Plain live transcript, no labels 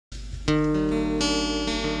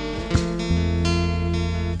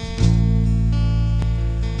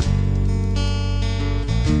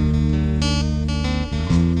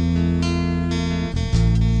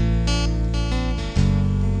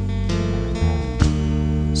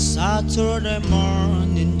Saturday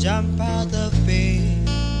morning, jump out the bed,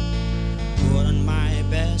 put on my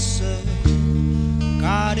best suit,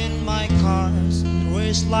 got in my car,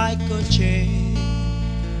 race like a chain,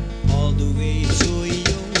 all the way to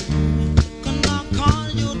you. Can knock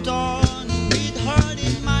on your door with hurt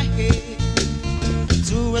in my head,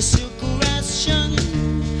 to ask you question,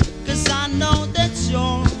 'cause I know that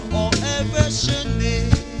you're all ever should be.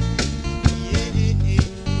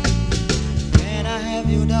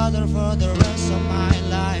 You daughter for the rest of my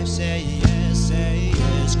life. Say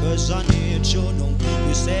yes, 'cause I need you. Don't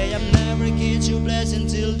you say I'm never get you blessed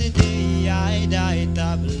until the day I die.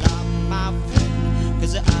 Top love my friend,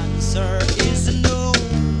 'cause the answer is no.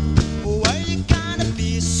 Why you gotta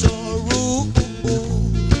be so rude?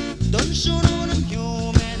 Don't you know I'm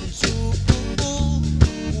human too?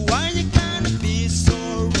 Why you gotta be so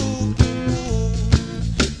rude?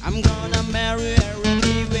 I'm gonna marry her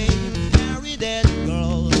anyway. Marry that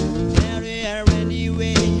girl, marry her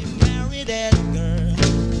anyway. Marry that girl,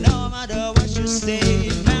 no matter what you say.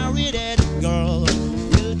 Marry that girl,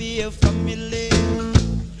 we'll be a family.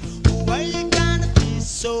 Why you gotta be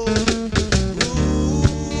so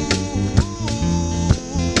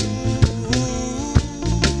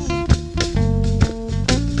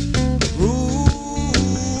rude?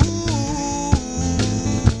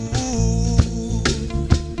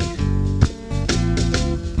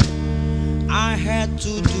 I had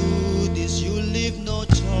to do this, you leave no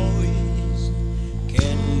choice.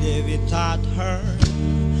 Can't live without her.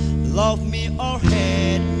 Love me or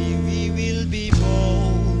hate me, we will be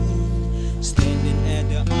both standing at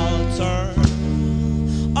the altar,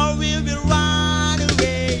 or we will run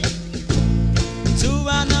away to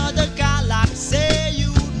another galaxy.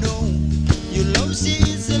 You know, you know she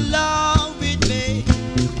is in love with me.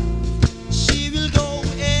 She will go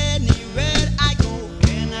anywhere I go.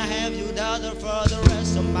 Can I have you daughter for the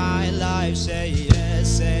rest of my life? Say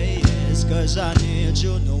yes, 'cause I need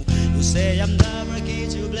you. No, you say I'm never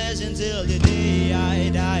get you blessed until the day I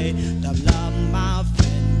die. Top love my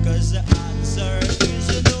friend, 'cause the answer is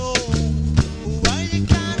no. Why you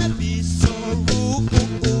gotta be so rude?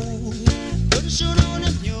 Don't you know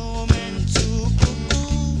I'm human too?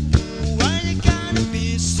 Why you gotta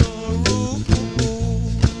be so rude?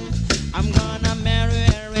 I'm gonna marry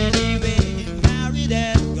her anyway. Marry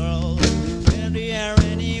that girl, marry her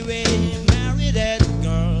anyway. Marry that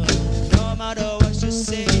girl, no matter what you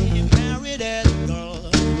say. Marry that girl,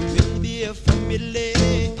 we'll be a family.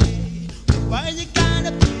 Why you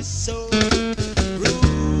gotta be so rude?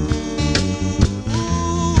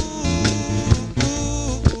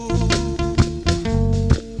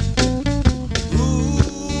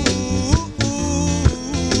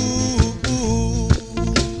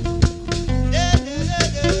 Yeah, yeah, yeah,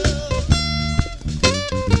 yeah.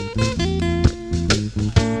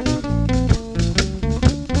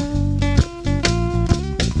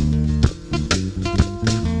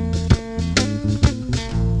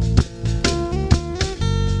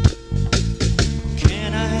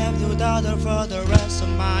 Can I have your daughter for the rest of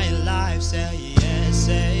my life? Say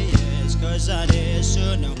yes, 'cause I need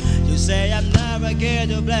to know. You say I'm never get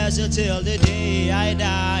to bless you till the day I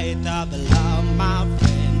die. Top love my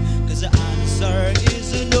friend, 'cause the answer is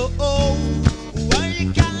no.